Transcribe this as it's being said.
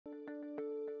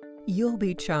You'll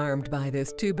be charmed by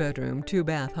this 2-bedroom,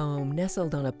 2-bath home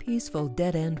nestled on a peaceful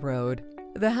dead-end road.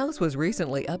 The house was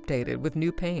recently updated with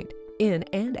new paint, in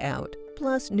and out,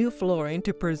 plus new flooring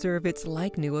to preserve its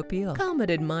like-new appeal. Come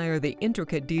and admire the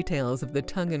intricate details of the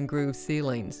tongue-and-groove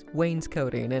ceilings,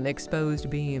 wainscoting, and exposed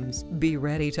beams. Be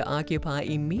ready to occupy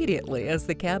immediately as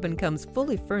the cabin comes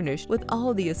fully furnished with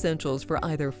all the essentials for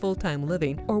either full-time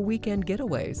living or weekend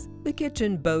getaways. The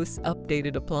kitchen boasts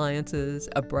updated appliances,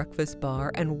 a breakfast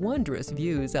bar, and wondrous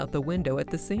views out the window at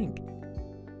the sink.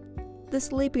 The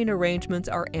sleeping arrangements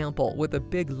are ample, with a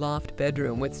big loft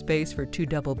bedroom with space for 2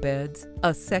 double beds,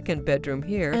 a second bedroom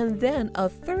here, and then a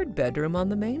third bedroom on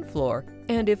the main floor,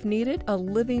 and if needed, a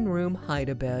living room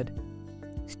hide-a-bed.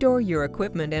 Store your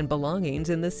equipment and belongings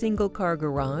in the single-car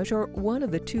garage or one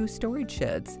of the 2 storage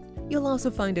sheds. You'll also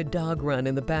find a dog run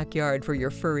in the backyard for your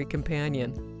furry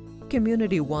companion.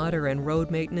 Community water and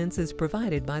road maintenance is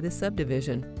provided by the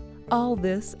subdivision. All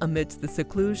this amidst the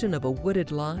seclusion of a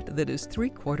wooded lot that is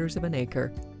 3/4 of an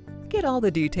acre. Get all the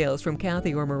details from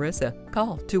Kathy or Marissa.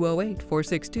 Call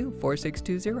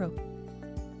 208-462-4620.